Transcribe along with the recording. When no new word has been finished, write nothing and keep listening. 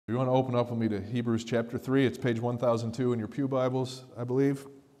You want to open up with me to Hebrews chapter 3. It's page 1002 in your pew Bibles, I believe.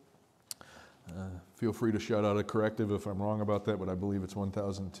 Feel free to shout out a corrective if I'm wrong about that, but I believe it's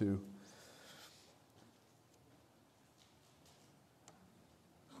 1002.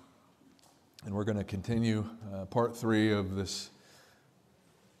 And we're going to continue part 3 of this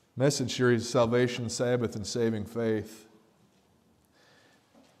message series, Salvation, Sabbath, and Saving Faith.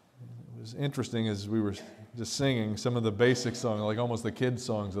 It was interesting as we were just singing some of the basic songs, like almost the kids'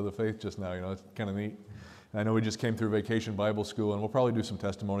 songs of the faith just now. It's kind of neat. I know we just came through Vacation Bible School, and we'll probably do some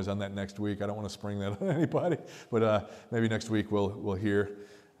testimonies on that next week. I don't want to spring that on anybody, but maybe next week we'll hear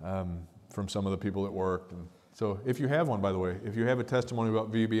from some of the people that worked. And so if you have one, by the way, if you have a testimony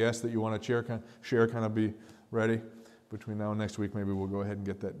about VBS that you want to share, kind of be ready. Between now and next week, maybe we'll go ahead and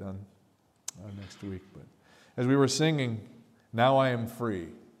get that done next week. But as we were singing, "Now I am free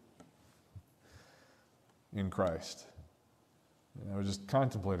in Christ," and I was just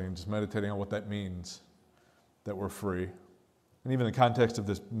contemplating, just meditating on what that means, that we're free. And even in the context of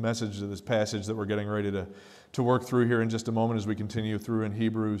this message, of this passage that we're getting ready to work through here in just a moment as we continue through in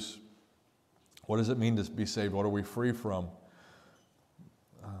Hebrews, what does it mean to be saved? What are we free from?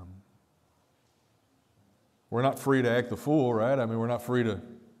 We're not free to act the fool, right? I mean, we're not free to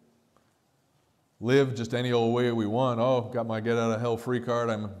live just any old way we want. Oh, got my get out of hell free card.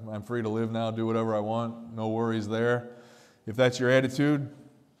 I'm free to live now, do whatever I want. No worries there. If that's your attitude,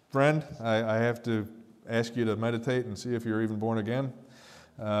 friend, I have to ask you to meditate and see if you're even born again.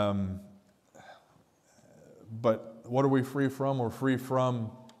 But what are we free from? We're free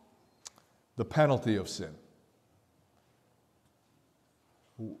from the penalty of sin.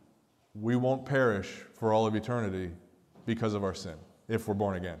 We won't perish for all of eternity because of our sin if we're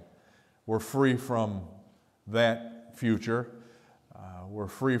born again. We're free from that future. We're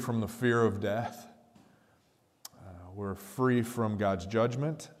free from the fear of death. We're free from God's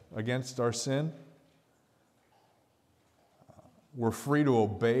judgment against our sin. We're free to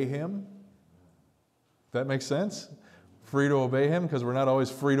obey Him. That makes sense? Free to obey Him, because we're not always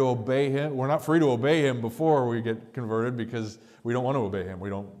free to obey Him. We're not free to obey Him before we get converted because we don't want to obey Him.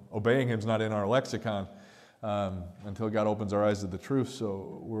 Obeying Him's not in our lexicon until God opens our eyes to the truth.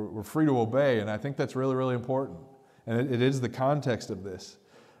 So we're free to obey, and I think that's really, really important. And it is the context of this,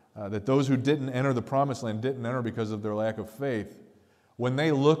 that those who didn't enter the promised land didn't enter because of their lack of faith. When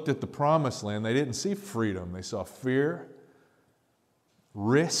they looked at the promised land, they didn't see freedom. They saw fear,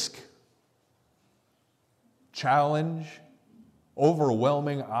 risk, challenge,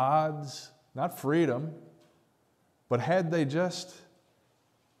 overwhelming odds, not freedom. But had they just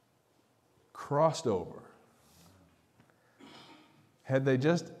crossed over, had they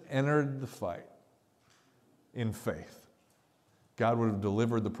just entered the fight in faith, God would have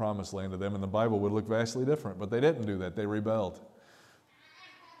delivered the promised land to them, and the Bible would look vastly different. But they didn't do that. They rebelled.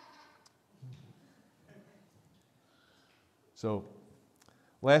 So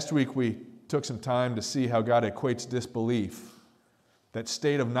last week we took some time to see how God equates disbelief, that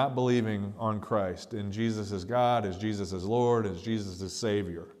state of not believing on Christ, in Jesus as God, as Jesus as Lord, as Jesus as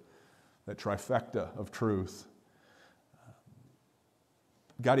Savior, that trifecta of truth.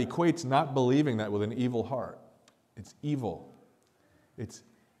 God equates not believing that with an evil heart. It's evil. It's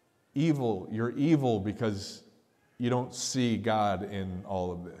evil. You're evil because you don't see God in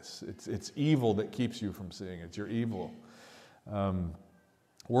all of this. It's evil that keeps you from seeing it. You're evil. The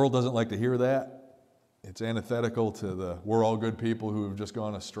world doesn't like to hear that. It's antithetical to the "we're all good people who have just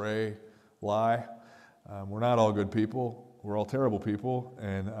gone astray" lie. We're not all good people. We're all terrible people,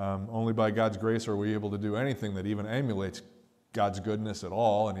 and only by God's grace are we able to do anything that even emulates God's goodness at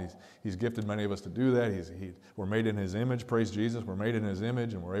all, and He's gifted many of us to do that. We're made in His image, praise Jesus. We're made in His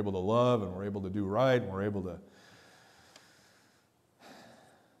image, and we're able to love, and we're able to do right, and we're able to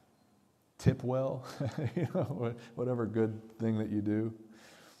tip well, whatever good thing that you do.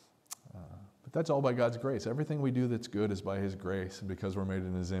 But that's all by God's grace. Everything we do that's good is by His grace and because we're made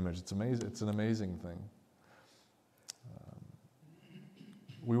in His image. It's amazing. It's an amazing thing.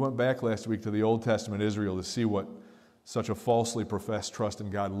 We went back last week to the Old Testament Israel to see what such a falsely professed trust in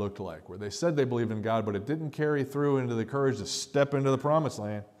God looked like, where they said they believed in God, but it didn't carry through into the courage to step into the promised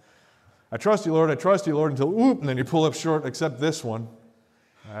land. I trust you, Lord, until, and then you pull up short, except this one.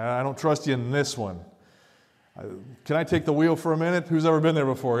 I don't trust you in this one. Can I take the wheel for a minute? Who's ever been there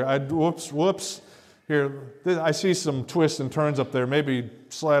before? Whoops. Here, I see some twists and turns up there. Maybe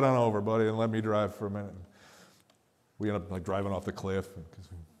slide on over, buddy, and let me drive for a minute. We end up driving off the cliff because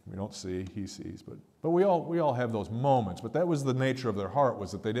we don't see, he sees. But we all have those moments. But that was the nature of their heart,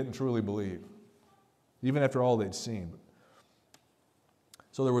 was that they didn't truly believe, even after all they'd seen.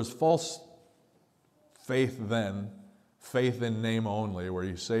 So there was false faith then, faith in name only, where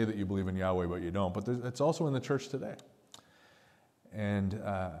you say that you believe in Yahweh but you don't. But it's also in the church today. And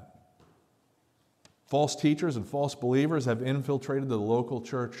false teachers and false believers have infiltrated the local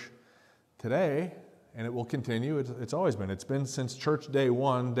church today, and it will continue. It's always been. It's been since church day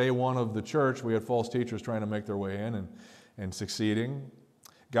one of the church. We had false teachers trying to make their way in and succeeding.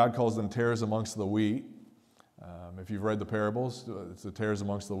 God calls them tares amongst the wheat. If you've read the parables, it's the tares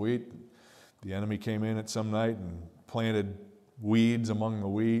amongst the wheat. The enemy came in at some night and planted weeds among the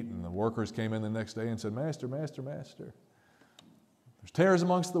wheat, and the workers came in the next day and said, Master, Master, Master, there's tares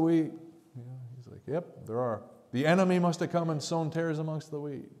amongst the wheat. He's like, yep, there are. The enemy must have come and sown tares amongst the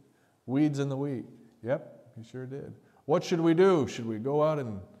wheat. Weeds in the wheat. Yep, he sure did. What should we do? Should we go out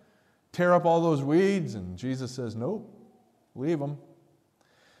and tear up all those weeds? And Jesus says, nope, leave them.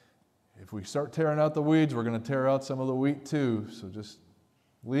 If we start tearing out the weeds, we're going to tear out some of the wheat too. So just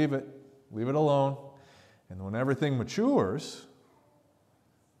leave it alone. And when everything matures,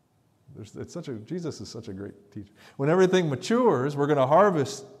 Jesus is such a great teacher. When everything matures, we're going to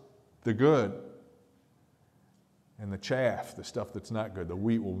harvest the good. And the chaff, the stuff that's not good, the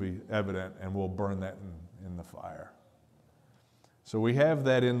wheat will be evident, and we'll burn that in the fire. So we have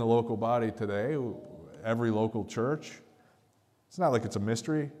that in the local body today, every local church. It's not like it's a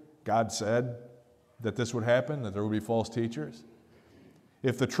mystery. God said that this would happen, that there would be false teachers.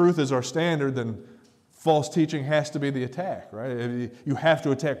 If the truth is our standard, then false teaching has to be the attack, right? You have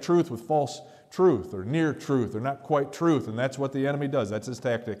to attack truth with false truth or near truth or not quite truth, and that's what the enemy does. That's his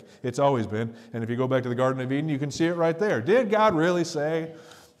tactic. It's always been. And if you go back to the Garden of Eden, you can see it right there. Did God really say,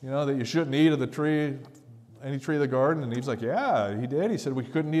 that you shouldn't eat of the tree, any tree of the garden? And Eve's like, yeah, he did. He said we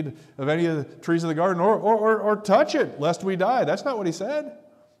couldn't eat of any of the trees of the garden or touch it lest we die. That's not what he said.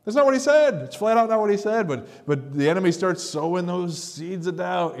 That's not what he said. It's flat out not what he said. But the enemy starts sowing those seeds of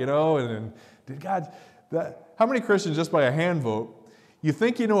doubt, and did God... How many Christians, just by a hand vote, you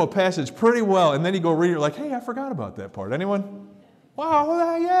think you know a passage pretty well, and then you go read it, you're like, hey, I forgot about that part. Anyone?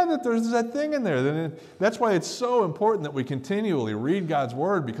 Wow, yeah, there's that thing in there. That's why it's so important that we continually read God's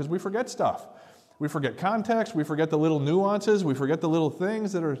Word, because we forget stuff. We forget context. We forget the little nuances. We forget the little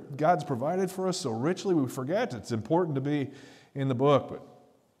things that God's provided for us so richly. We forget. It's important to be in the book.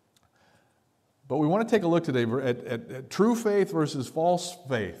 But we want to take a look today at true faith versus false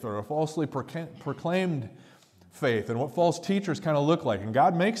faith, or a falsely proclaimed faith, and what false teachers kind of look like. And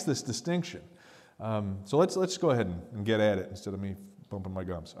God makes this distinction. So let's go ahead and get at it instead of me bumping my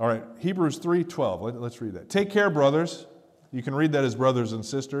gums. All right, Hebrews 3:12. Let's read that. Take care, brothers. You can read that as brothers and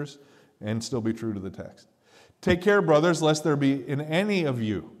sisters and still be true to the text. Take care, brothers, lest there be in any of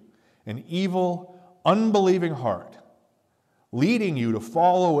you an evil, unbelieving heart, leading you to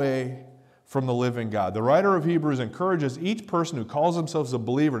fall away from the living God. The writer of Hebrews encourages each person who calls themselves a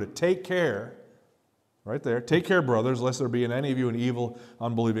believer to take care, right there, take care, brothers, lest there be in any of you an evil,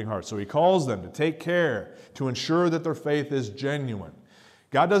 unbelieving heart. So he calls them to take care, to ensure that their faith is genuine.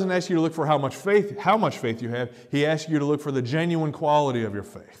 God doesn't ask you to look for how much faith you have. He asks you to look for the genuine quality of your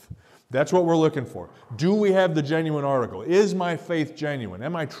faith. That's what we're looking for. Do we have the genuine article? Is my faith genuine?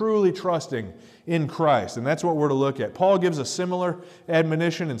 Am I truly trusting in Christ? And that's what we're to look at. Paul gives a similar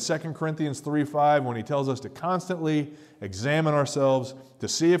admonition in 2 Corinthians 3:5 when he tells us to constantly examine ourselves to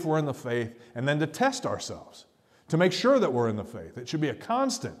see if we're in the faith, and then to test ourselves to make sure that we're in the faith. It should be a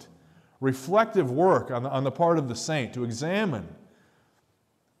constant reflective work on the part of the saint to examine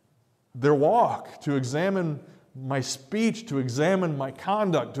their walk, to examine my speech, to examine my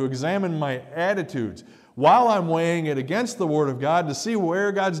conduct, to examine my attitudes, while I'm weighing it against the Word of God to see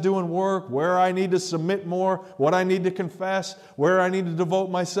where God's doing work, where I need to submit more, what I need to confess, where I need to devote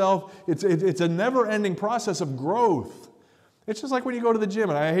myself. It's a never-ending process of growth. It's just like when you go to the gym,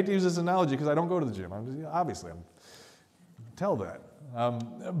 and I hate to use this analogy because I don't go to the gym. Tell that.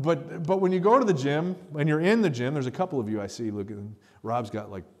 But when you go to the gym, when you're in the gym, there's a couple of you I see looking. Rob's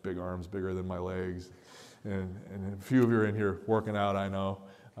got like big arms, bigger than my legs. And a few of you are in here working out, I know.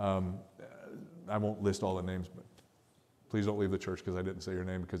 I won't list all the names, but please don't leave the church because I didn't say your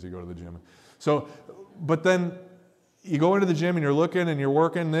name because you go to the gym. So, but then you go into the gym and you're looking and you're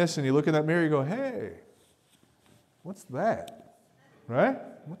working this and you look in that mirror, you go, hey, what's that? Right?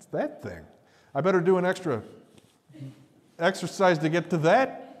 What's that thing? I better do an extra exercise to get to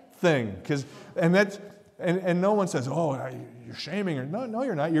that thing. And no one says, oh, you're shaming her. No,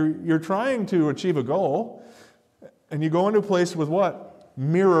 you're not. You're trying to achieve a goal, and you go into a place with what?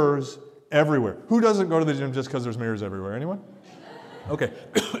 Mirrors everywhere. Who doesn't go to the gym just because there's mirrors everywhere? Anyone? Okay,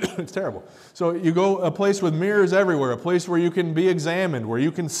 it's terrible. So you go a place with mirrors everywhere, a place where you can be examined, where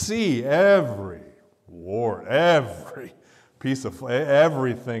you can see every wart, every piece of,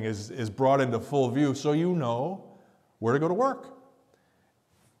 everything is brought into full view, so you know where to go to work.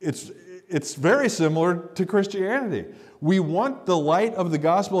 It's very similar to Christianity. We want the light of the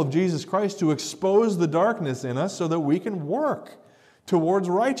gospel of Jesus Christ to expose the darkness in us so that we can work towards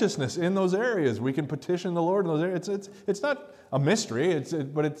righteousness in those areas. We can petition the Lord in those areas. It's not a mystery,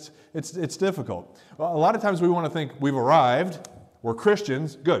 but it's difficult. A lot of times we want to think we've arrived, we're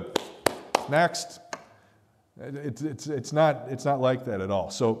Christians, good. Next. It's not like that at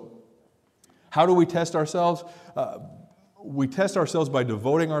all. So how do we test ourselves? We test ourselves by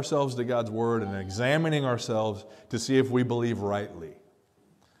devoting ourselves to God's Word and examining ourselves to see if we believe rightly,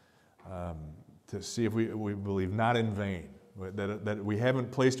 to see if we believe not in vain, that we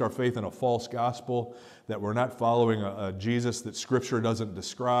haven't placed our faith in a false gospel, that we're not following a Jesus that Scripture doesn't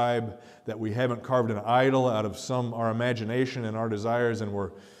describe, that we haven't carved an idol out of our imagination and our desires, and we're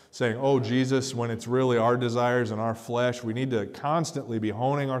saying, oh, Jesus, when it's really our desires and our flesh. We need to constantly be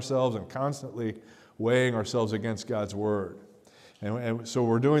honing ourselves and constantly weighing ourselves against God's Word. And so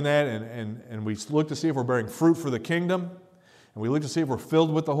we're doing that, and we look to see if we're bearing fruit for the kingdom, and we look to see if we're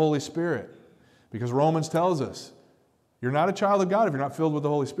filled with the Holy Spirit. Because Romans tells us, you're not a child of God if you're not filled with the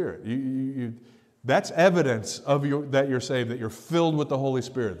Holy Spirit. That's evidence of that you're saved, that you're filled with the Holy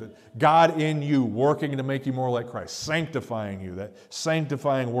Spirit, that God in you working to make you more like Christ, sanctifying you, that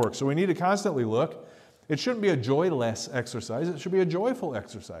sanctifying work. So we need to constantly look. It shouldn't be a joyless exercise. It should be a joyful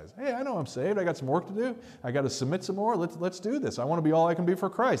exercise. Hey, I know I'm saved. I got some work to do. I got to submit some more. Let's do this. I want to be all I can be for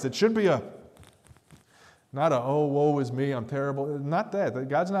Christ. It should be not a, oh, woe is me, I'm terrible. Not that.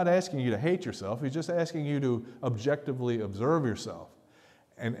 God's not asking you to hate yourself. He's just asking you to objectively observe yourself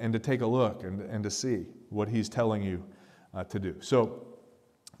and to take a look and to see what He's telling you to do. So,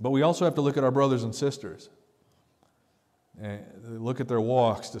 but we also have to look at our brothers and sisters. And look at their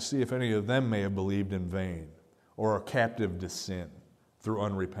walks to see if any of them may have believed in vain or are captive to sin through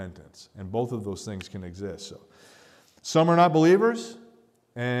unrepentance. And both of those things can exist. So, some are not believers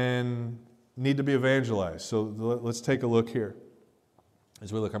and need to be evangelized. So let's take a look here.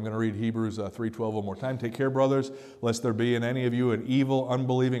 As we look, I'm going to read Hebrews 3:12 one more time. Take care, brothers, lest there be in any of you an evil,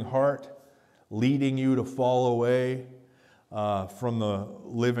 unbelieving heart, leading you to fall away from the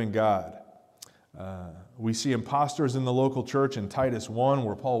living God. We see imposters in the local church in Titus 1,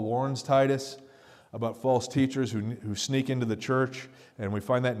 where Paul warns Titus about false teachers who sneak into the church. And we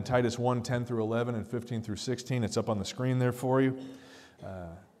find that in Titus 1, 10 through 11 and 15 through 16. It's up on the screen there for you.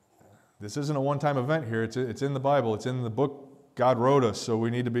 This isn't a one-time event here. It's in the Bible. It's in the book God wrote us, so we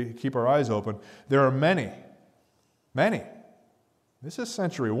need to keep our eyes open. There are many. This is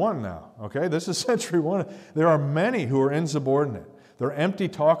century 1 now, okay? This is century 1. There are many who are insubordinate. They're empty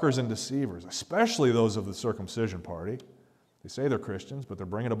talkers and deceivers, especially those of the circumcision party. They say they're Christians, but they're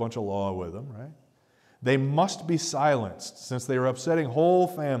bringing a bunch of law with them, right? They must be silenced, since they are upsetting whole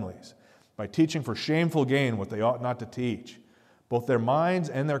families by teaching for shameful gain what they ought not to teach. Both their minds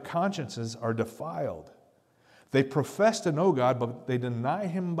and their consciences are defiled. They profess to know God, but they deny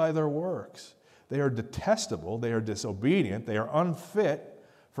Him by their works. They are detestable, they are disobedient, they are unfit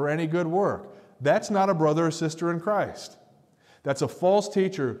for any good work. That's not a brother or sister in Christ. That's a false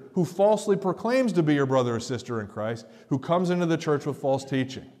teacher who falsely proclaims to be your brother or sister in Christ, who comes into the church with false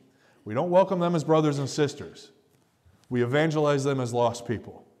teaching. We don't welcome them as brothers and sisters. We evangelize them as lost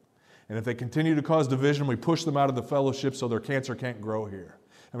people. And if they continue to cause division, we push them out of the fellowship so their cancer can't grow here.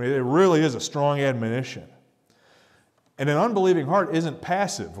 I mean, it really is a strong admonition. And an unbelieving heart isn't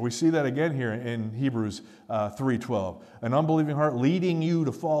passive. We see that again here in Hebrews 3:12. An unbelieving heart leading you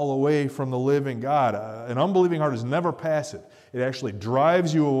to fall away from the living God. An unbelieving heart is never passive. It actually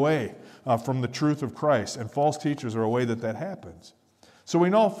drives you away from the truth of Christ. And false teachers are a way that happens. So we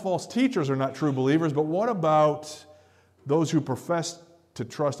know false teachers are not true believers, but what about those who profess to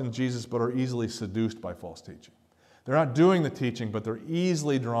trust in Jesus but are easily seduced by false teaching? They're not doing the teaching, but they're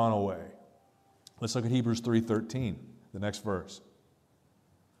easily drawn away. Let's look at Hebrews 3:13. The next verse.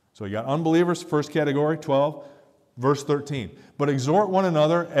 So you got unbelievers, first category, 12, verse 13. But exhort one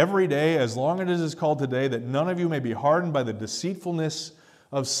another every day, as long as it is called today, that none of you may be hardened by the deceitfulness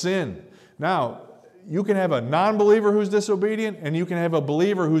of sin. Now, you can have a non-believer who's disobedient, and you can have a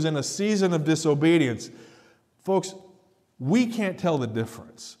believer who's in a season of disobedience. Folks, we can't tell the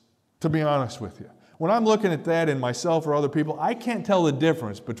difference, to be honest with you. When I'm looking at that in myself or other people, I can't tell the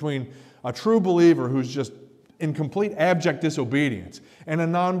difference between a true believer who's just in complete abject disobedience and a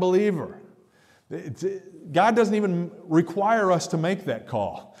non-believer. God doesn't even require us to make that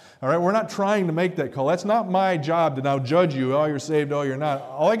call. All right, we're not trying to make that call. That's not my job to now judge you. Oh, you're saved. Oh, you're not.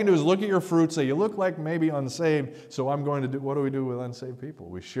 All I can do is look at your fruit, say you look like maybe unsaved, so I'm going to do, what do we do with unsaved people?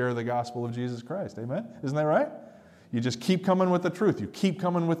 We share the gospel of Jesus Christ. Amen? Isn't that right? You just keep coming with the truth. You keep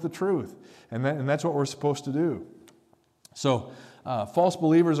coming with the truth. And that's what we're supposed to do. So false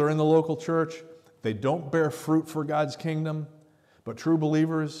believers are in the local church. They don't bear fruit for God's kingdom. But true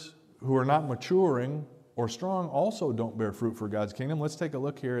believers who are not maturing or strong also don't bear fruit for God's kingdom. Let's take a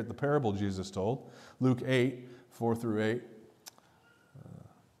look here at the parable Jesus told. Luke 8, 4 through 8.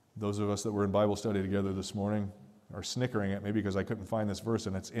 Those of us that were in Bible study together this morning are snickering at me because I couldn't find this verse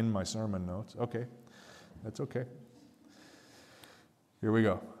and it's in my sermon notes. Okay, that's okay. Here we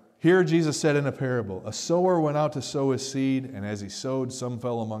go. Here Jesus said in a parable, a sower went out to sow his seed, and as he sowed, some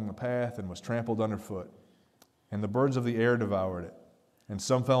fell among the path and was trampled underfoot. And the birds of the air devoured it. And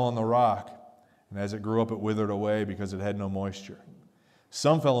some fell on the rock, and as it grew up, it withered away because it had no moisture.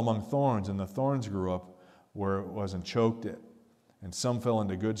 Some fell among thorns, and the thorns grew up where it was and choked it. And some fell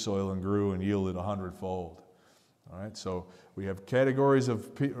into good soil and grew and yielded 100-fold. All right, so we have categories of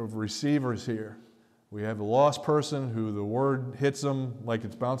receivers here. We have a lost person who the word hits them like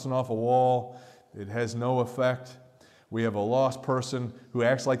it's bouncing off a wall. It has no effect. We have a lost person who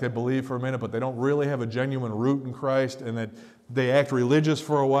acts like they believe for a minute, but they don't really have a genuine root in Christ, and that they act religious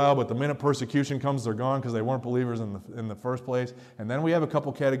for a while, but the minute persecution comes, they're gone because they weren't believers in the first place. And then we have a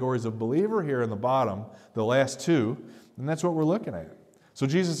couple categories of believer here in the bottom, the last two, and that's what we're looking at. So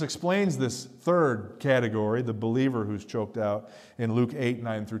Jesus explains this third category, the believer who's choked out, in Luke 8,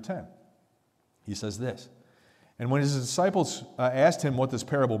 9 through 10. He says this, and when his disciples asked him what this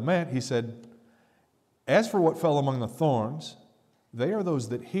parable meant, he said, as for what fell among the thorns, they are those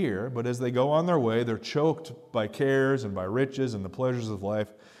that hear, but as they go on their way, they're choked by cares and by riches and the pleasures of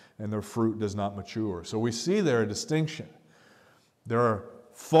life, and their fruit does not mature. So we see there a distinction. There are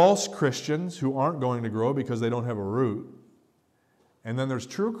false Christians who aren't going to grow because they don't have a root. And then there's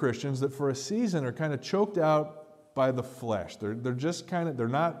true Christians that for a season are kind of choked out by the flesh. They're just kind of,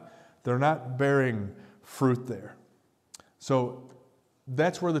 they're not bearing fruit there. So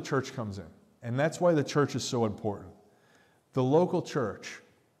that's where the church comes in. And that's why the church is so important. The local church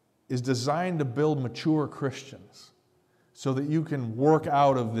is designed to build mature Christians so that you can work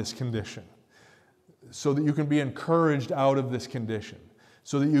out of this condition, so that you can be encouraged out of this condition,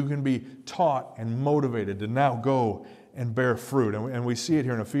 so that you can be taught and motivated to now go and bear fruit. And we see it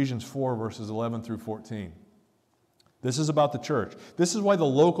here in Ephesians 4, verses 11 through 14. This is about the church. This is why the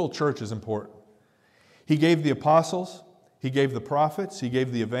local church is important. He gave the apostles, he gave the prophets, he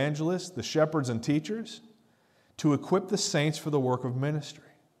gave the evangelists, the shepherds and teachers to equip the saints for the work of ministry,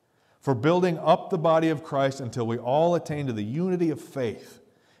 for building up the body of Christ until we all attain to the unity of faith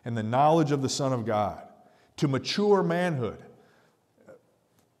and the knowledge of the Son of God, to mature manhood.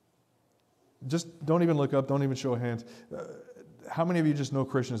 Just don't even look up, don't even show hands. How many of you just know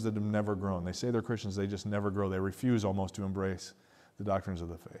Christians that have never grown? They say they're Christians, they just never grow. They refuse almost to embrace the doctrines of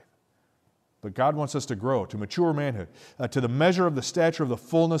the faith. But God wants us to grow, to mature manhood, to the measure of the stature of the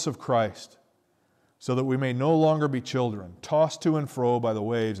fullness of Christ, so that we may no longer be children, tossed to and fro by the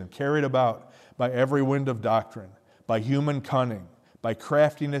waves and carried about by every wind of doctrine, by human cunning, by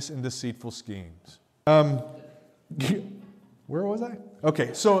craftiness and deceitful schemes. Where was I?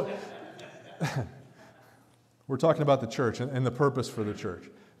 Okay, so we're talking about the church and the purpose for the church.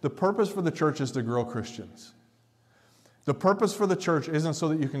 The purpose for the church is to grow Christians. The purpose for the church isn't so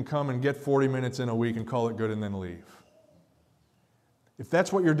that you can come and get 40 minutes in a week and call it good and then leave. If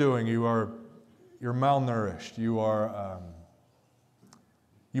that's what you're doing, you're malnourished.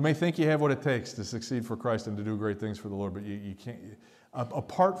 You may think you have what it takes to succeed for Christ and to do great things for the Lord, but you can't.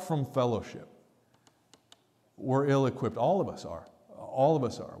 Apart from fellowship, we're ill-equipped. All of us are. All of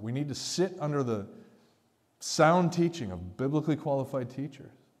us are. We need to sit under the sound teaching of biblically qualified teachers.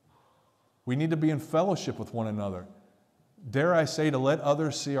 We need to be in fellowship with one another. Dare I say, to let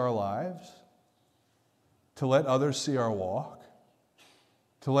others see our lives, to let others see our walk,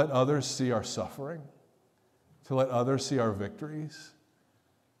 to let others see our suffering, to let others see our victories,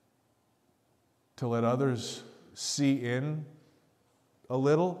 to let others see in a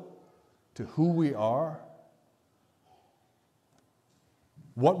little to who we are,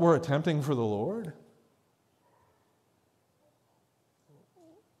 what we're attempting for the Lord,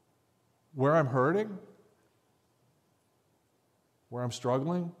 where I'm hurting, where I'm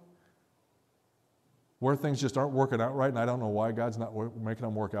struggling, where things just aren't working out right, and I don't know why God's not making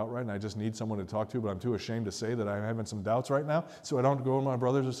them work out right, and I just need someone to talk to, but I'm too ashamed to say that I'm having some doubts right now, so I don't go to my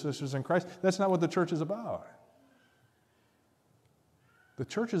brothers and sisters in Christ. That's not what the church is about. The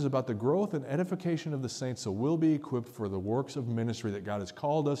church is about the growth and edification of the saints so we'll be equipped for the works of ministry that God has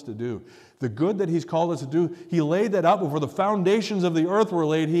called us to do. The good that He's called us to do, He laid that out before the foundations of the earth were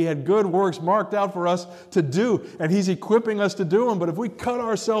laid. He had good works marked out for us to do, and He's equipping us to do them. But if we cut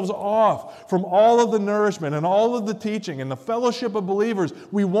ourselves off from all of the nourishment and all of the teaching and the fellowship of believers,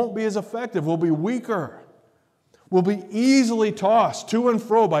 we won't be as effective. We'll be weaker. will be easily tossed to and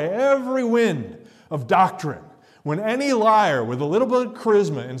fro by every wind of doctrine. When any liar with a little bit of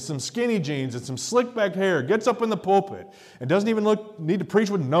charisma and some skinny jeans and some slick-back hair gets up in the pulpit and doesn't even need to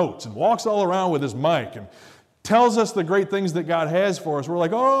preach with notes and walks all around with his mic and tells us the great things that God has for us, we're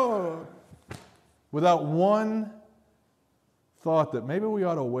like, oh, without one thought that maybe we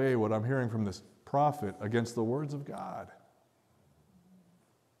ought to weigh what I'm hearing from this prophet against the words of God.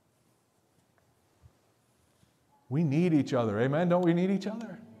 We need each other. Amen? Don't we need each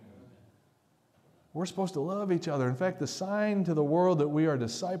other? We're supposed to love each other. In fact, the sign to the world that we are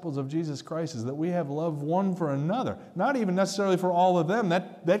disciples of Jesus Christ is that we have love one for another. Not even necessarily for all of them.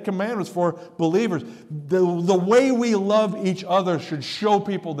 That command was for believers. The way we love each other should show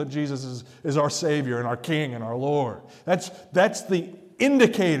people that Jesus is our Savior and our King and our Lord. That's the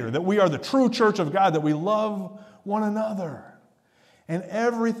indicator that we are the true church of God, that we love one another. And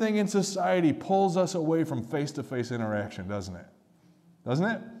everything in society pulls us away from face-to-face interaction, doesn't it? Doesn't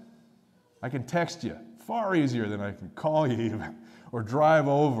it? I can text you far easier than I can call you even, or drive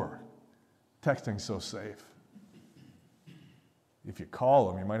over. Texting's so safe. If you call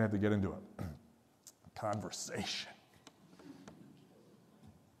them, you might have to get into a conversation.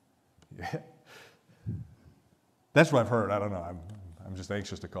 Yeah. That's what I've heard. I don't know. I'm just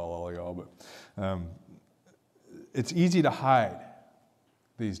anxious to call all of y'all, but it's easy to hide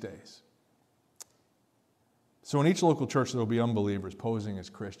these days. So in each local church, there will be unbelievers posing as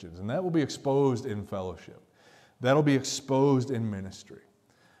Christians, and that will be exposed in fellowship. That'll be exposed in ministry.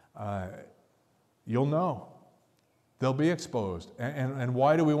 You'll know. They'll be exposed. And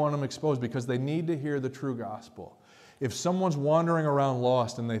why do we want them exposed? Because they need to hear the true gospel. If someone's wandering around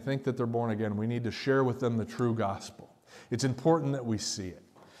lost and they think that they're born again, we need to share with them the true gospel. It's important that we see it.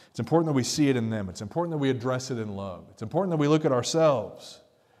 It's important that we see it in them. It's important that we address it in love. It's important that we look at ourselves.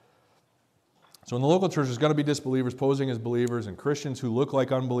 So in the local church, there's going to be disbelievers posing as believers and Christians who look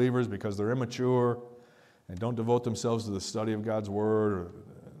like unbelievers because they're immature and don't devote themselves to the study of God's Word.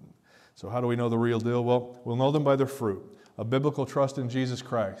 So how do we know the real deal? Well, we'll know them by their fruit. A biblical trust in Jesus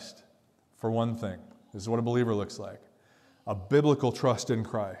Christ, for one thing. This is what a believer looks like. A biblical trust in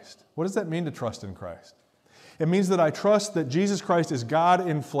Christ. What does that mean to trust in Christ? It means that I trust that Jesus Christ is God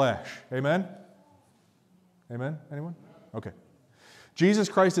in flesh. Amen? Amen? Anyone? Okay. Jesus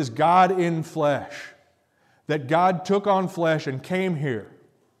Christ is God in flesh. That God took on flesh and came here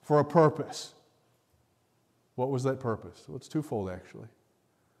for a purpose. What was that purpose? Well, it's twofold, actually.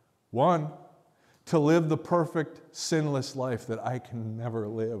 One, to live the perfect, sinless life that I can never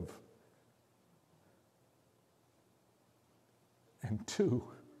live. And two,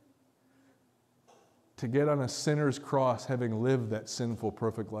 to get on a sinner's cross, having lived that sinful,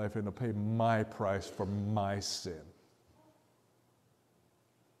 perfect life, and to pay my price for my sin.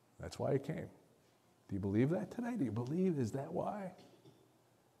 That's why he came. Do you believe that today? Do you believe, is that why?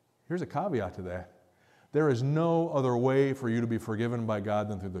 Here's a caveat to that. There is no other way for you to be forgiven by God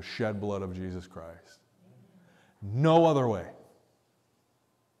than through the shed blood of Jesus Christ. No other way.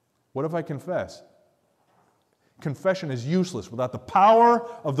 What if I confess? Confession is useless without the power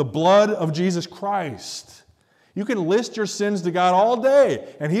of the blood of Jesus Christ. You can list your sins to God all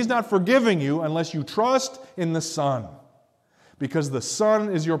day, and He's not forgiving you unless you trust in the Son. Because the Son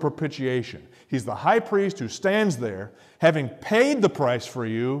is your propitiation. He's the high priest who stands there, having paid the price for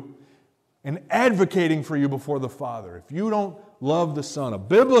you and advocating for you before the Father. If you don't love the Son, a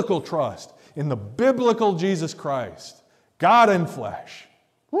biblical trust in the biblical Jesus Christ, God in flesh,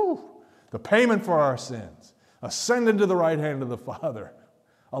 the payment for our sins, ascended to the right hand of the Father,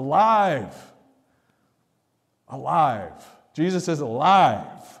 alive. Alive. Jesus is alive.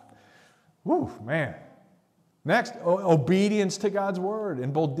 Man. Next, obedience to God's Word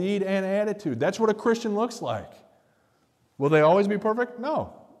in both deed and attitude. That's what a Christian looks like. Will they always be perfect?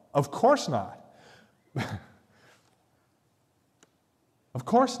 No, of course not. Of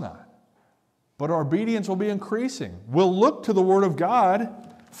course not. But our obedience will be increasing. We'll look to the Word of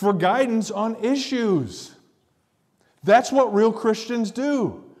God for guidance on issues. That's what real Christians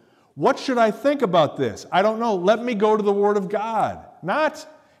do. What should I think about this? I don't know. Let me go to the Word of God. Not,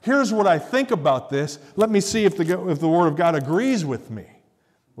 here's what I think about this. Let me see if the Word of God agrees with me,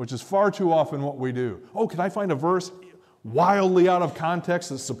 which is far too often what we do. Oh, can I find a verse wildly out of context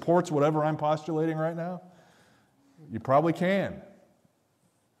that supports whatever I'm postulating right now? You probably can.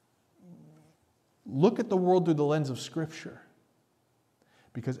 Look at the world through the lens of Scripture,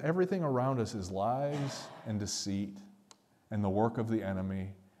 because everything around us is lies and deceit and the work of the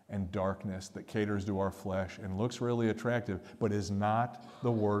enemy and darkness that caters to our flesh and looks really attractive, but is not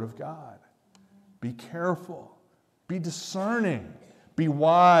the Word of God. Be careful. Be discerning. Be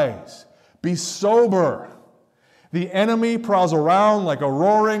wise. Be sober. The enemy prowls around like a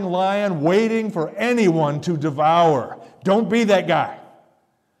roaring lion waiting for anyone to devour. Don't be that guy.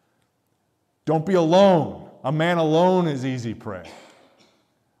 Don't be alone. A man alone is easy prey.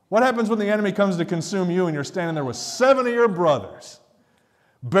 What happens when the enemy comes to consume you and you're standing there with 7 of your brothers,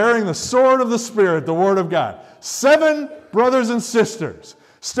 bearing the sword of the Spirit, the Word of God? 7 brothers and sisters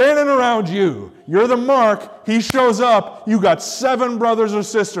standing around you. You're the mark. He shows up. You got 7 brothers or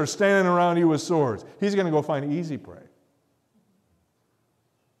sisters standing around you with swords. He's going to go find easy prey.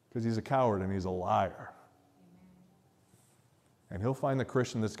 Because he's a coward and he's a liar. And he'll find the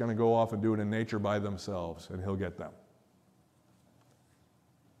Christian that's going to go off and do it in nature by themselves, and he'll get them.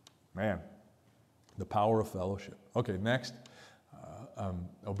 Man, the power of fellowship. Okay, next.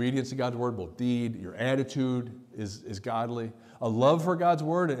 Obedience to God's word, both deed, your attitude is godly. A love for God's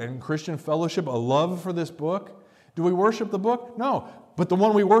word and Christian fellowship, a love for this book. Do we worship the book? No, but the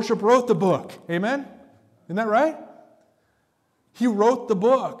one we worship wrote the book. Amen? Isn't that right? He wrote the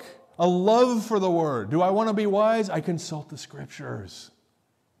book. A love for the word. Do I want to be wise? I consult the scriptures.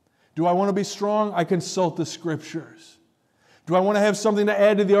 Do I want to be strong? I consult the scriptures. Do I want to have something to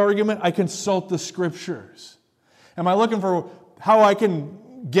add to the argument? I consult the scriptures. Am I looking for how I can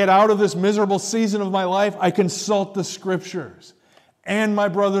get out of this miserable season of my life? I consult the scriptures and my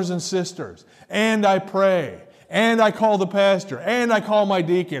brothers and sisters, and I pray, and I call the pastor, and I call my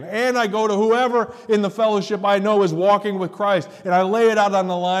deacon, and I go to whoever in the fellowship I know is walking with Christ, and I lay it out on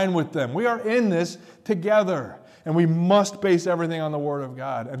the line with them. We are in this together, and we must base everything on the Word of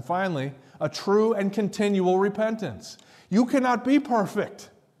God. And finally, a true and continual repentance. You cannot be perfect,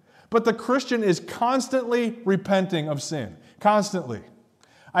 but the Christian is constantly repenting of sin. Constantly.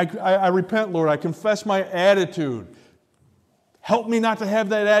 I repent, Lord. I confess my attitude. Help me not to have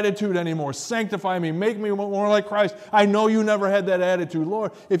that attitude anymore. Sanctify me. Make me more like Christ. I know you never had that attitude.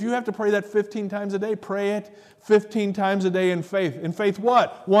 Lord, if you have to pray that 15 times a day, pray it 15 times a day in faith. In faith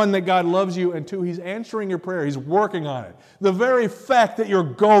what? 1, that God loves you, and 2, He's answering your prayer. He's working on it. The very fact that you're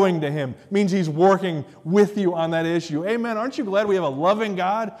going to Him means He's working with you on that issue. Amen. Aren't you glad we have a loving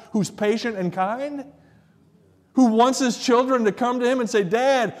God who's patient and kind? Who wants His children to come to Him and say,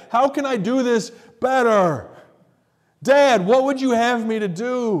 Dad, how can I do this better? Dad, what would you have me to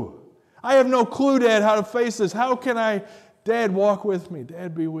do? I have no clue, Dad, how to face this. How can I? Dad, walk with me.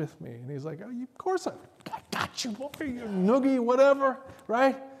 Dad, be with me. And He's like, oh, of course I got you. What are you, noogie, whatever,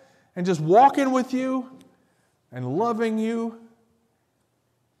 right? And just walking with you and loving you.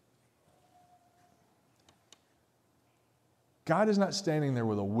 God is not standing there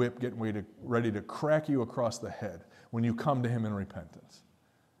with a whip getting ready to crack you across the head when you come to Him in repentance.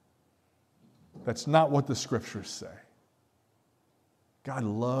 That's not what the Scriptures say. God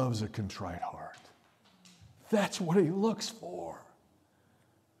loves a contrite heart. That's what He looks for.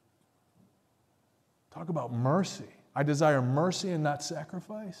 Talk about mercy. I desire mercy and not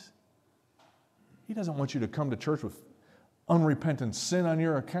sacrifice. He doesn't want you to come to church with unrepentant sin on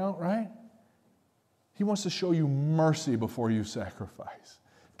your account, right? He wants to show you mercy before you sacrifice.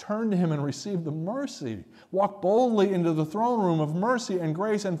 Turn to Him and receive the mercy. Walk boldly into the throne room of mercy and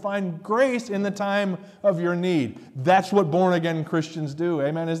grace and find grace in the time of your need. That's what born-again Christians do.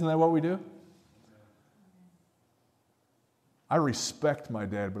 Amen? Isn't that what we do? I respect my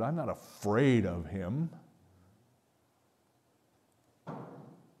dad, but I'm not afraid of him. Got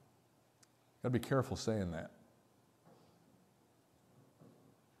to be careful saying that.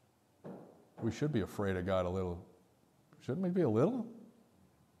 We should be afraid of God a little. Shouldn't we be a little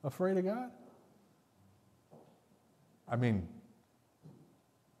afraid of God? I mean,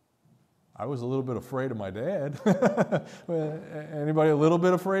 I was a little bit afraid of my dad. Anybody a little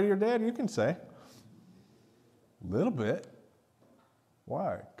bit afraid of your dad? You can say. A little bit.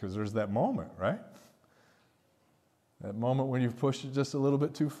 Why? Because there's that moment, right? That moment when you've pushed it just a little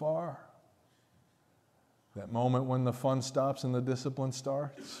bit too far. That moment when the fun stops and the discipline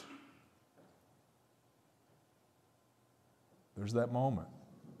starts. There's that moment.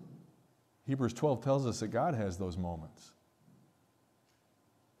 Hebrews 12 tells us that God has those moments.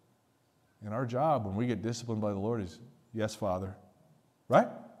 And our job when we get disciplined by the Lord is, yes, Father. Right?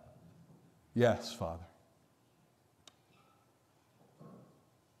 Yes, Father.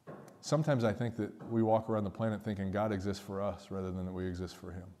 Sometimes I think that we walk around the planet thinking God exists for us rather than that we exist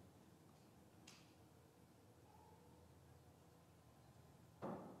for Him.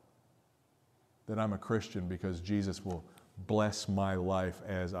 That I'm a Christian because Jesus will bless my life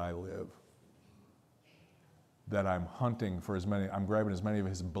as I live. That I'm hunting for I'm grabbing as many of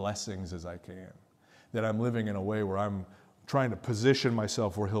His blessings as I can. That I'm living in a way where I'm trying to position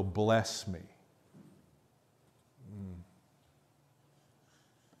myself where He'll bless me.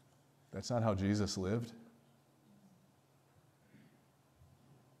 That's not how Jesus lived.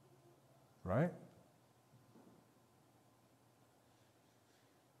 right?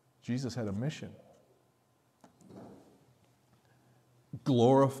 Jesus had a mission.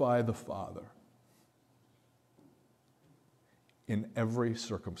 Glorify the Father in every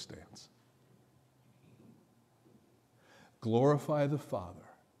circumstance. Glorify the Father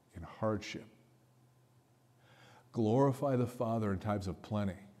in hardship. Glorify the Father in times of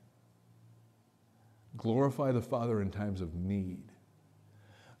plenty. Glorify the Father in times of need.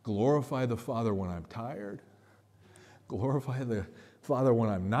 Glorify the Father when I'm tired. Glorify the Father when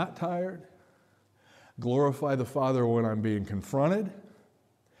I'm not tired. Glorify the Father when I'm being confronted.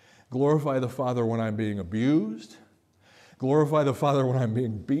 Glorify the Father when I'm being abused. Glorify the Father when I'm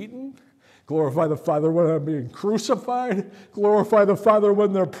being beaten. Glorify the Father when I'm being crucified. Glorify the Father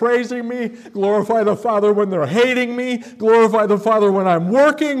when they're praising me. Glorify the Father when they're hating me. Glorify the Father when I'm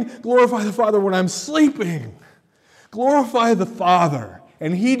working. Glorify the Father when I'm sleeping. Glorify the Father.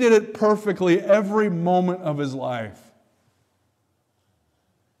 And He did it perfectly every moment of His life.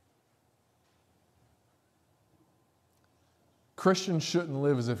 Christians shouldn't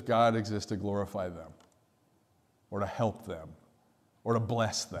live as if God exists to glorify them, or to help them, or to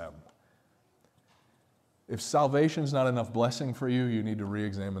bless them. If salvation's not enough blessing for you, you need to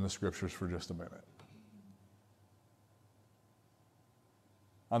re-examine the Scriptures for just a minute.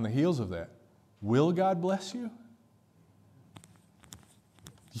 On the heels of that, will God bless you?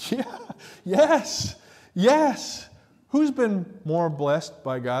 Yeah, yes. Who's been more blessed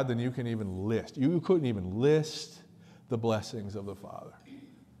by God than you can even list? You couldn't even list the blessings of the Father.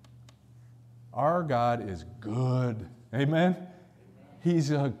 Our God is good. Amen?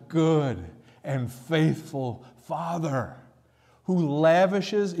 He's a good and faithful Father who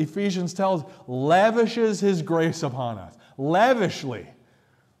lavishes, Ephesians tells, lavishes His grace upon us. Lavishly.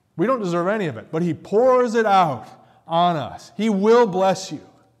 We don't deserve any of it, but He pours it out on us. He will bless you.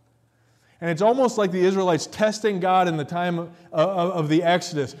 And it's almost like the Israelites testing God in the time of the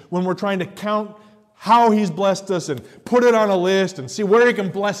Exodus when we're trying to count how He's blessed us and put it on a list and see where He can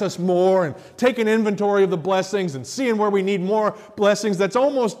bless us more and take an inventory of the blessings and seeing where we need more blessings. That's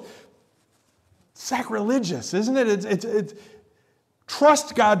almost sacrilegious, isn't it? It's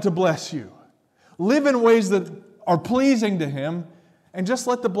trust God to bless you. Live in ways that are pleasing to Him and just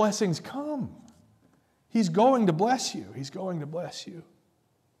let the blessings come. He's going to bless you. He's going to bless you.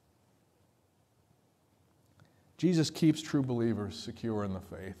 Jesus keeps true believers secure in the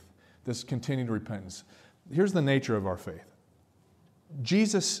faith. This continued repentance. Here's the nature of our faith.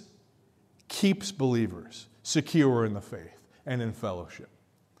 Jesus keeps believers secure in the faith and in fellowship.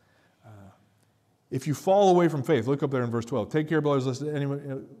 If you fall away from faith, look up there in verse 12. Take care, brothers, lest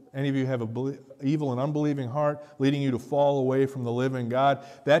any of you have an evil and unbelieving heart, leading you to fall away from the living God.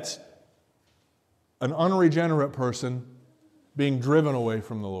 That's an unregenerate person being driven away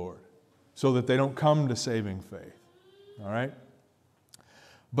from the Lord so that they don't come to saving faith. All right?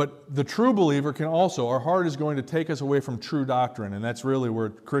 But the true believer can also, our heart is going to take us away from true doctrine, and that's really where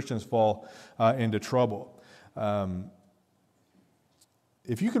Christians fall into trouble.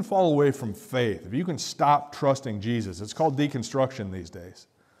 If you can fall away from faith, if you can stop trusting Jesus, it's called deconstruction these days.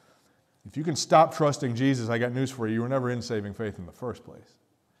 If you can stop trusting Jesus, I got news for you, you were never in saving faith in the first place.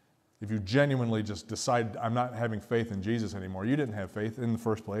 If you genuinely just decide, I'm not having faith in Jesus anymore, you didn't have faith in the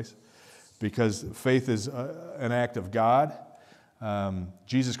first place, because faith is an act of God.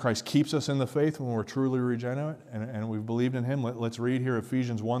 Jesus Christ keeps us in the faith when we're truly regenerate, and we've believed in Him. Let's read here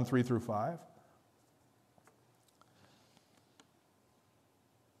Ephesians 1, 3 through 5.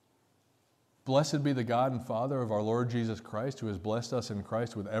 Blessed be the God and Father of our Lord Jesus Christ, who has blessed us in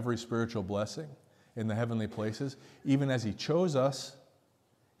Christ with every spiritual blessing in the heavenly places, even as He chose us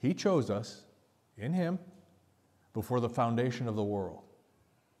in Him before the foundation of the world,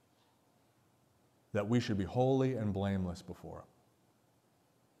 that we should be holy and blameless before Him.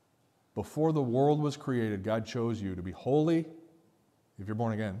 Before the world was created, God chose you to be holy, if you're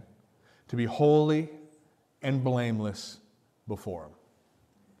born again, to be holy and blameless before Him.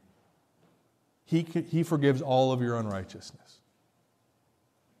 He forgives all of your unrighteousness.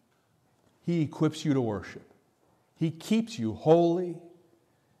 He equips you to worship. He keeps you holy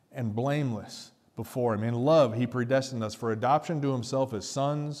and blameless before Him. In love, He predestined us for adoption to Himself as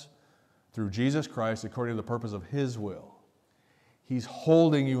sons through Jesus Christ according to the purpose of His will. He's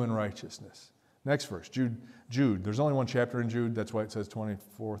holding you in righteousness. Next verse, Jude. There's only one chapter in Jude. That's why it says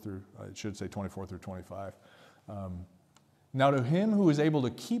 24 through 25. Now to Him who is able to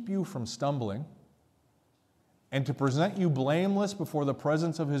keep you from stumbling and to present you blameless before the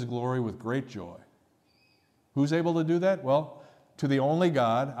presence of His glory with great joy. Who's able to do that? Well, to the only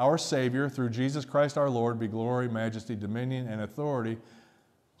God, our Savior, through Jesus Christ our Lord, be glory, majesty, dominion, and authority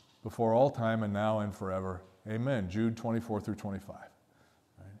before all time and now and forever. Amen. Jude 24 through 25.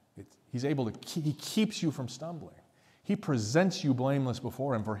 Right? He's able to, he keeps you from stumbling. He presents you blameless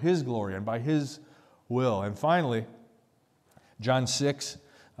before him for his glory and by his will. And finally, John 6,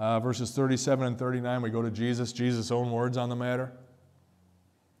 verses 37 and 39, we go to Jesus' own words on the matter.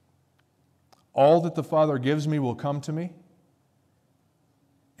 All that the Father gives me will come to me,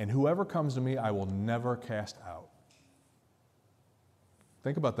 and whoever comes to me I will never cast out.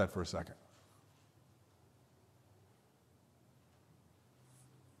 Think about that for a second.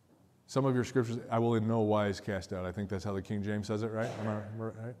 Some of your scriptures, I will in no wise cast out. I think that's how the King James says it, right? Am I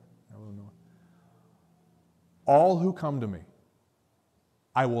right? I will in no. All who come to me,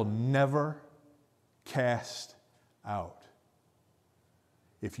 I will never cast out.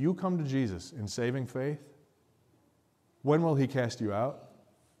 If you come to Jesus in saving faith, when will he cast you out?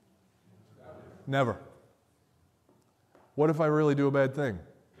 Never. What if I really do a bad thing?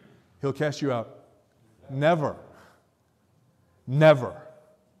 He'll cast you out. Never. Never.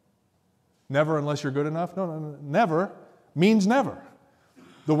 Never unless you're good enough? No. Never means never.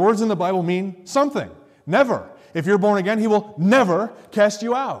 The words in the Bible mean something. Never. If you're born again, he will never cast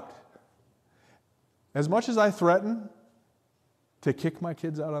you out. As much as I threaten to kick my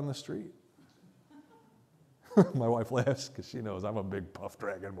kids out on the street, my wife laughs because she knows I'm a big puff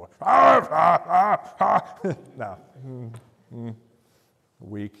dragon boy. No.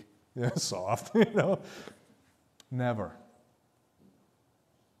 Weak. Yeah, soft. Never.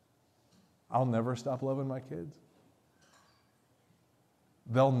 I'll never stop loving my kids.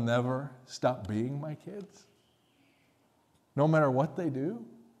 They'll never stop being my kids. No matter what they do.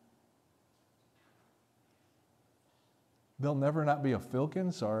 They'll never not be a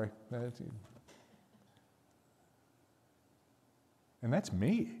Filkins. Sorry. And that's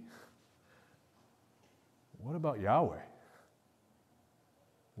me. What about Yahweh?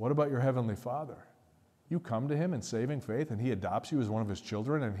 What about your Heavenly Father? You come to him in saving faith and he adopts you as one of his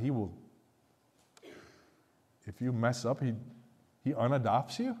children, and he will, if you mess up, he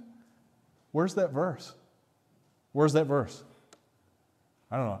unadopts you? Where's that verse? Where's that verse?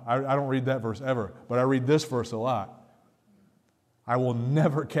 I don't know. I don't read that verse ever, but I read this verse a lot. I will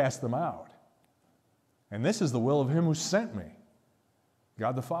never cast them out. And this is the will of him who sent me,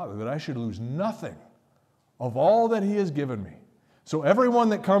 God the Father, that I should lose nothing of all that he has given me. So everyone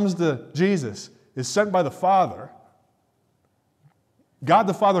that comes to Jesus is sent by the Father. God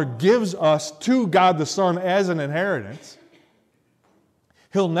the Father gives us to God the Son as an inheritance.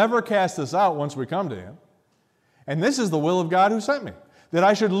 He'll never cast us out once we come to him. And this is the will of God who sent me, that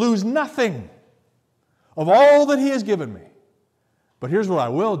I should lose nothing of all that he has given me. But here's what I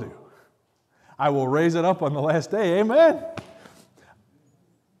will do. I will raise it up on the last day. Amen.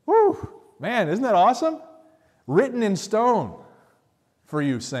 Woo! Man, isn't that awesome? Written in stone for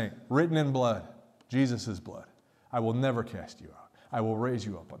you, saint. Written in blood. Jesus' blood. I will never cast you out. I will raise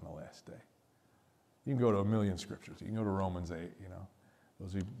you up on the last day. You can go to a million scriptures. You can go to Romans 8,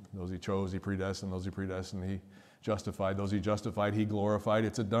 Those he chose, he predestined. Those he predestined, he justified. Those he justified, he glorified.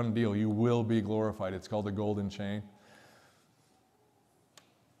 It's a done deal. You will be glorified. It's called the golden chain.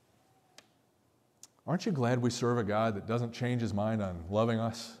 Aren't you glad we serve a God that doesn't change his mind on loving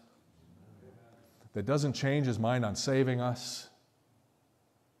us? That doesn't change his mind on saving us?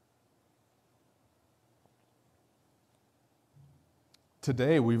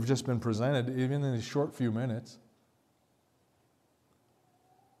 Today, we've just been presented, even in these short few minutes,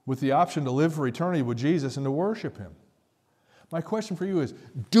 with the option to live for eternity with Jesus and to worship him. My question for you is,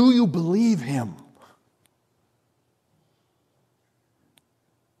 do you believe him?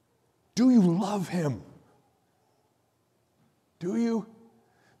 Do you love him? Do you?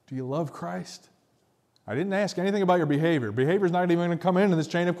 Do you love Christ? I didn't ask anything about your behavior. Behavior is not even going to come into this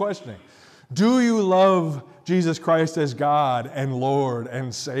chain of questioning. Do you love Jesus Christ as God and Lord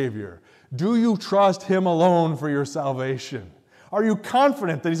and Savior? Do you trust him alone for your salvation? Are you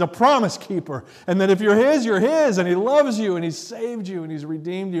confident that he's a promise keeper and that if you're his, and he loves you and he's saved you and he's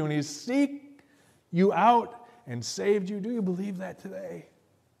redeemed you and he's seeked you out and saved you? Do you believe that today?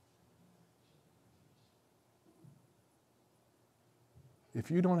 If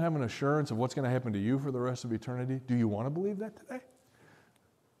you don't have an assurance of what's going to happen to you for the rest of eternity, do you want to believe that today?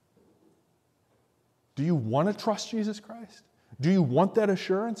 Do you want to trust Jesus Christ? Do you want that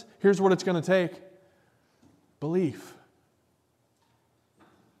assurance? Here's what it's going to take. Belief.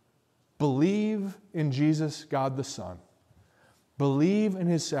 Believe in Jesus, God the Son. Believe in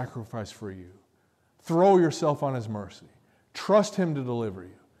his sacrifice for you. Throw yourself on his mercy. Trust him to deliver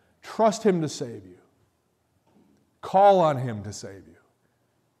you. Trust him to save you. Call on him to save you.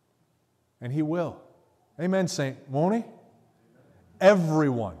 And he will. Amen, saint. Won't he?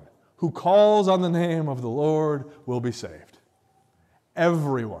 Everyone who calls on the name of the Lord will be saved.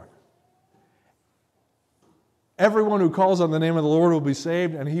 Everyone. Everyone who calls on the name of the Lord will be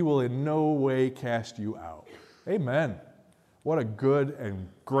saved, and He will in no way cast you out. Amen. What a good and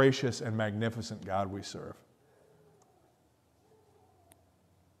gracious and magnificent God we serve.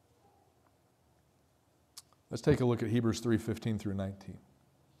 Let's take a look at Hebrews 3:15 through 19.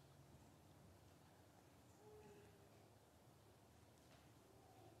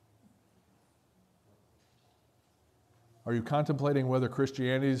 Are you contemplating whether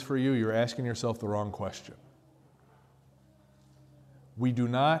Christianity is for you? You're asking yourself the wrong question. We do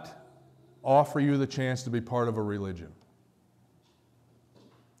not offer you the chance to be part of a religion.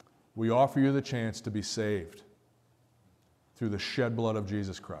 We offer you the chance to be saved through the shed blood of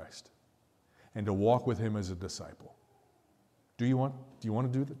Jesus Christ and to walk with Him as a disciple. Do you want to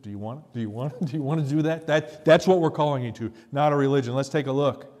do that? Do you want to do that? That's what we're calling you to, not a religion. Let's take a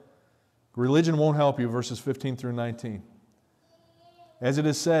look. Religion won't help you, verses 15 through 19. As it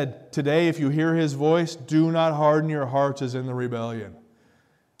is said, today if you hear His voice, do not harden your hearts as in the rebellion.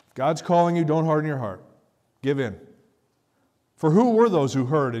 If God's calling you, don't harden your heart. Give in. For who were those who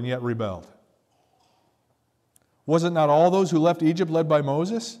heard and yet rebelled? Was it not all those who left Egypt led by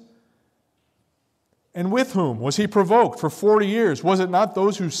Moses? And with whom was He provoked for 40 years? Was it not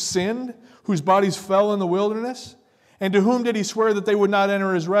those who sinned, whose bodies fell in the wilderness? And to whom did He swear that they would not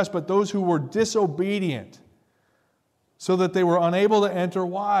enter His rest, but those who were disobedient, so that they were unable to enter?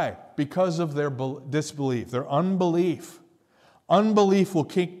 Why? Because of their disbelief, their unbelief. Unbelief will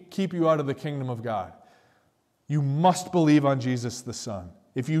keep you out of the kingdom of God. You must believe on Jesus the Son.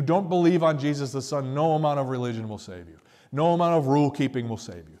 If you don't believe on Jesus the Son, no amount of religion will save you. No amount of rule-keeping will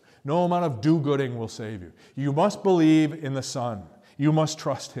save you. No amount of do-gooding will save you. You must believe in the Son. You must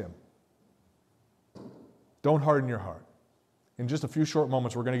trust Him. Don't harden your heart. In just a few short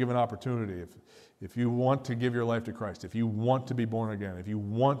moments, we're going to give an opportunity. If you want to give your life to Christ, if you want to be born again, if you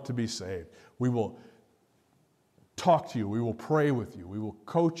want to be saved, we will talk to you. We will pray with you. We will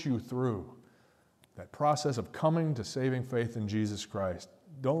coach you through that process of coming to saving faith in Jesus Christ.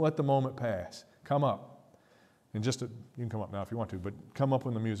 Don't let the moment pass. Come up. You can come up now if you want to, but come up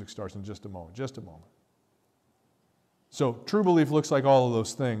when the music starts in just a moment. Just a moment. So, true belief looks like all of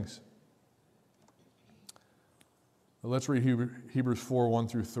those things. Let's read Hebrews 4, 1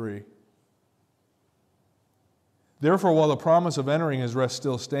 through 3. Therefore, while the promise of entering His rest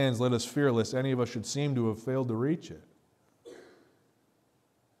still stands, let us fear lest any of us should seem to have failed to reach it.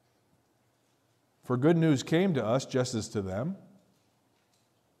 For good news came to us just as to them.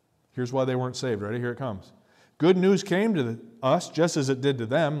 Here's why they weren't saved. Ready? Here it comes. Good news came to us just as it did to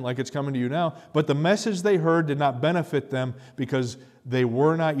them, like it's coming to you now. But the message they heard did not benefit them because they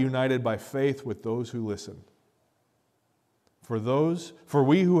were not united by faith with those who listened. For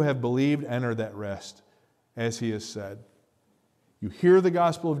we who have believed enter that rest, as He has said. You hear the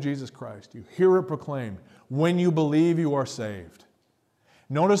gospel of Jesus Christ. You hear it proclaimed. When you believe, you are saved.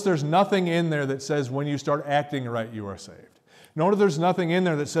 Notice there's nothing in there that says when you start acting right, you are saved. Notice there's nothing in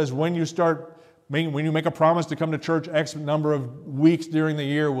there that says when you make a promise to come to church X number of weeks during the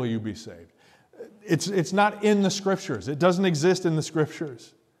year, will you be saved? It's not in the Scriptures. It doesn't exist in the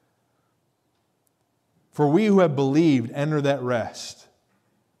Scriptures. For we who have believed enter that rest.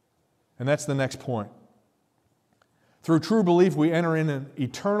 And that's the next point. Through true belief, we enter in an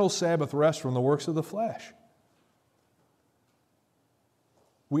eternal Sabbath rest from the works of the flesh.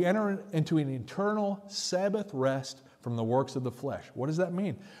 We enter into an eternal Sabbath rest from the works of the flesh. What does that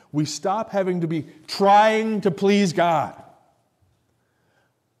mean? We stop having to be trying to please God,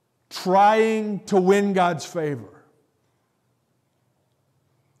 trying to win God's favor,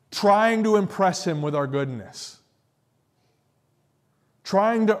 trying to impress Him with our goodness,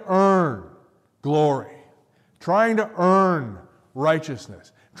 trying to earn glory, trying to earn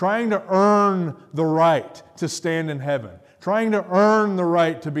righteousness, trying to earn the right to stand in heaven, trying to earn the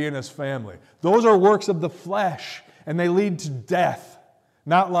right to be in His family. Those are works of the flesh, and they lead to death,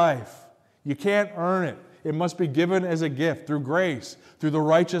 not life. You can't earn it. It must be given as a gift through grace, through the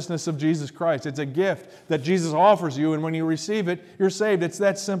righteousness of Jesus Christ. It's a gift that Jesus offers you, and when you receive it, you're saved. It's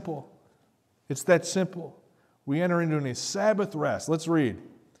that simple. It's that simple. We enter into a Sabbath rest. Let's read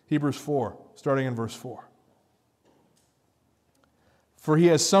Hebrews 4, starting in verse 4. For He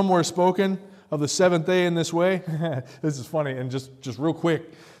has somewhere spoken of the seventh day in this way. This is funny, and just real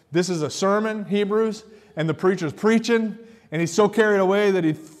quick. This is a sermon, Hebrews, and the preacher's preaching, and he's so carried away that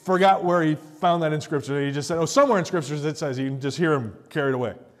he forgot where he found that in Scripture. He just said, somewhere in Scripture it says, you can just hear him carried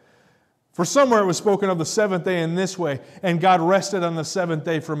away. For somewhere it was spoken of the seventh day in this way, and God rested on the seventh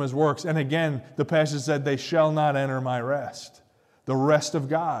day from His works. And again, the passage said, they shall not enter my rest. The rest of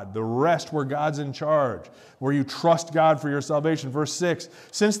God, the rest where God's in charge, where you trust God for your salvation. Verse 6,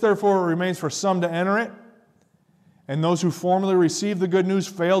 since therefore it remains for some to enter it, and those who formerly received the good news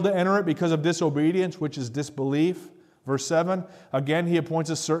failed to enter it because of disobedience, which is disbelief. Verse 7, again he appoints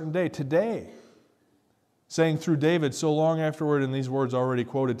a certain day, today, saying through David so long afterward in these words already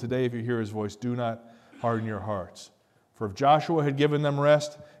quoted, today if you hear his voice, do not harden your hearts. For if Joshua had given them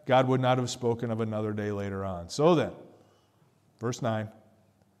rest, God would not have spoken of another day later on. So then, verse 9,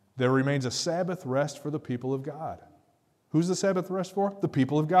 there remains a Sabbath rest for the people of God. Who's the Sabbath rest for? The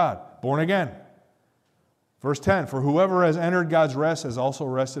people of God, born again. Verse 10, for whoever has entered God's rest has also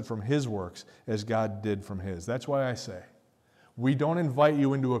rested from his works as God did from his. That's why I say, we don't invite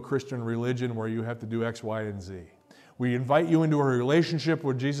you into a Christian religion where you have to do X, Y, and Z. We invite you into a relationship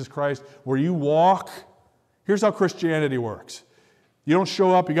with Jesus Christ where you walk. Here's how Christianity works. You don't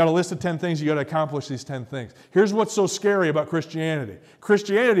show up, you got a list of 10 things, you got to accomplish these 10 things. Here's what's so scary about Christianity.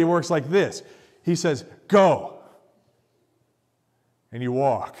 Christianity works like this. He says, go. And you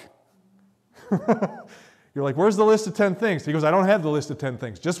walk. You're like, where's the list of 10 things? He goes, I don't have the list of 10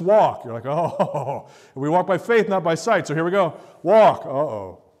 things. Just walk. You're like, oh. We walk by faith, not by sight. So here we go. Walk.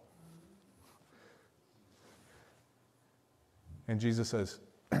 Uh-oh. And Jesus says,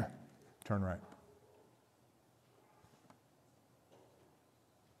 turn right.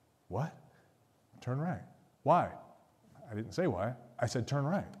 What? Turn right. Why? I didn't say why. I said turn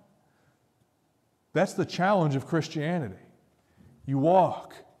right. That's the challenge of Christianity. You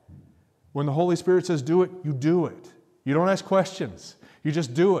walk. When the Holy Spirit says do it, you do it. You don't ask questions. You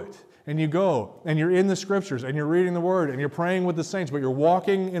just do it. And you go, and you're in the Scriptures, and you're reading the Word, and you're praying with the saints, but you're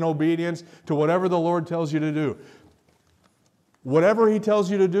walking in obedience to whatever the Lord tells you to do. Whatever He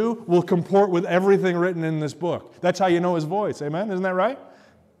tells you to do will comport with everything written in this book. That's how you know His voice. Amen? Isn't that right?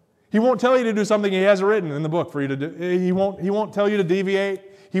 He won't tell you to do something He hasn't written in the book for you to do. He won't tell you to deviate.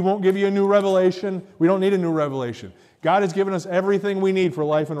 He won't give you a new revelation. We don't need a new revelation. God has given us everything we need for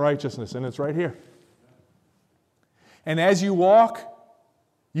life and righteousness, and it's right here. And as you walk,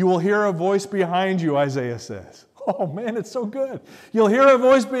 you will hear a voice behind you, Isaiah says. Oh man, it's so good. You'll hear a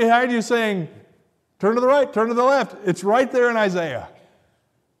voice behind you saying, turn to the right, turn to the left. It's right there in Isaiah.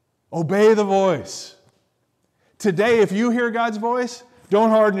 Obey the voice. Today, if you hear God's voice, don't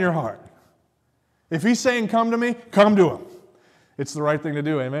harden your heart. If He's saying, come to me, come to Him. It's the right thing to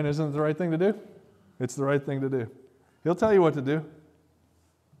do, amen? Isn't it the right thing to do? It's the right thing to do. He'll tell you what to do.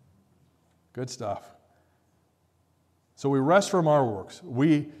 Good stuff. So we rest from our works.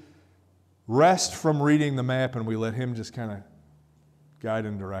 We rest from reading the map and we let Him just kind of guide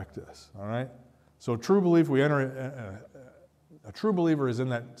and direct us. All right? So true belief, a true believer is in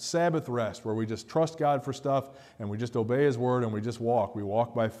that Sabbath rest where we just trust God for stuff and we just obey His word and we just walk. We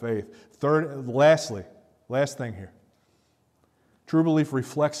walk by faith. Last thing here. True belief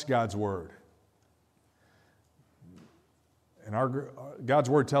reflects God's word. And God's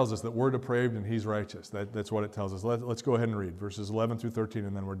word tells us that we're depraved and He's righteous. That's what it tells us. Let's go ahead and read verses 11 through 13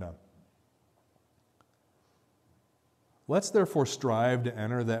 and then we're done. Let's therefore strive to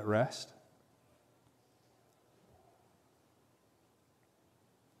enter that rest.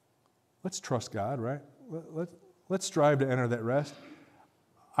 Let's trust God, right? Let's strive to enter that rest.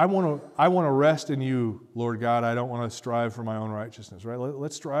 I want to rest in You, Lord God. I don't want to strive for my own righteousness, right?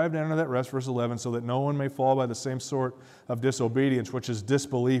 Let's strive to enter that rest, verse 11, so that no one may fall by the same sort of disobedience, which is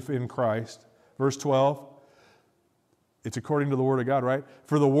disbelief in Christ. Verse 12, it's according to the Word of God, right?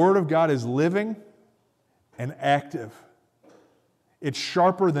 For the Word of God is living and active. It's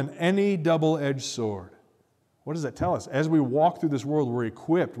sharper than any double-edged sword. What does that tell us? As we walk through this world, we're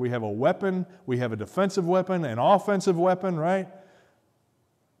equipped. We have a weapon. We have a defensive weapon, an offensive weapon, right?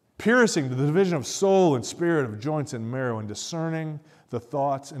 Piercing to the division of soul and spirit, of joints and marrow, and discerning the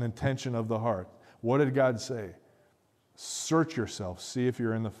thoughts and intention of the heart. What did God say? Search yourself. See if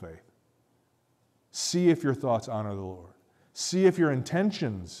you're in the faith. See if your thoughts honor the Lord. See if your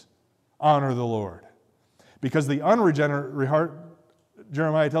intentions honor the Lord. Because the unregenerate heart,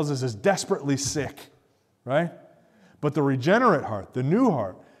 Jeremiah tells us, is desperately sick. Right? But the regenerate heart, the new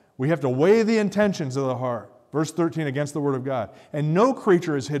heart, we have to weigh the intentions of the heart. Verse 13, against the Word of God. And no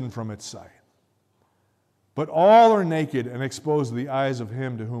creature is hidden from its sight. But all are naked and exposed to the eyes of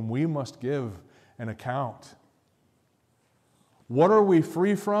Him to whom we must give an account. What are we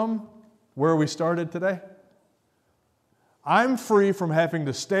free from? Where we started today? I'm free from having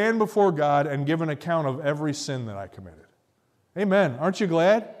to stand before God and give an account of every sin that I committed. Amen. Aren't you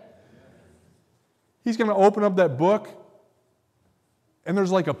glad? He's going to open up that book, and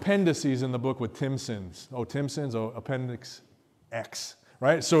there's like appendices in the book with Tim sins. Oh, Tim sins, oh, appendix X,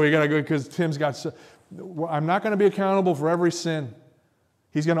 right? So we got to go because Tim's got... I'm not going to be accountable for every sin.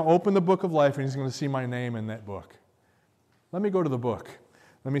 He's going to open the book of life and he's going to see my name in that book. Let me go to the book.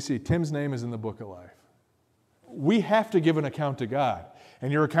 Let me see. Tim's name is in the book of life. We have to give an account to God.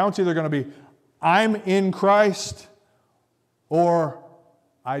 And your account's either going to be, I'm in Christ, or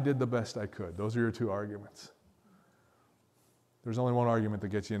I did the best I could. Those are your two arguments. There's only one argument that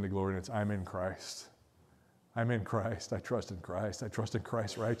gets you into glory, and it's I'm in Christ. I'm in Christ. I trust in Christ. I trust in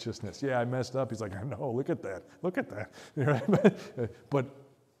Christ's righteousness. Yeah, I messed up. He's like, I know. Look at that. Look at that. But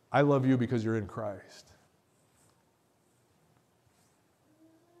I love you because you're in Christ.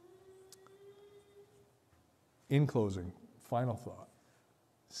 In closing, final thought.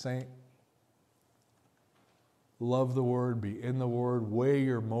 Saint, love the Word, be in the Word, weigh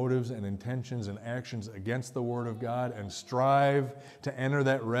your motives and intentions and actions against the Word of God, and strive to enter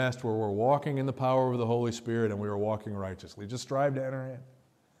that rest where we're walking in the power of the Holy Spirit and we are walking righteously. Just strive to enter in.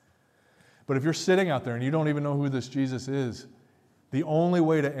 But if you're sitting out there and you don't even know who this Jesus is, the only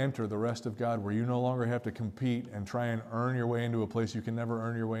way to enter the rest of God where you no longer have to compete and try and earn your way into a place you can never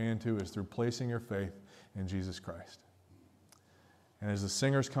earn your way into is through placing your faith in Jesus Christ. And as the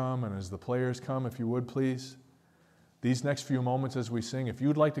singers come and as the players come, if you would please, these next few moments as we sing, if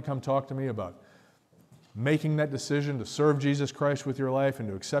you'd like to come talk to me about making that decision to serve Jesus Christ with your life and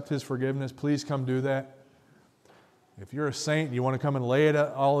to accept His forgiveness, please come do that. If you're a saint and you want to come and lay it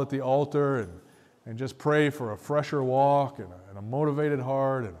all at the altar and just pray for a fresher walk and a motivated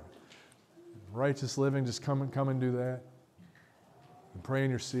heart and a righteous living, just come and do that. And pray in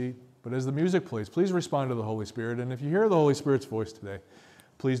your seat. But as the music plays, please respond to the Holy Spirit. And if you hear the Holy Spirit's voice today,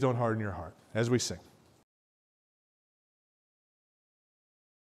 please don't harden your heart as we sing.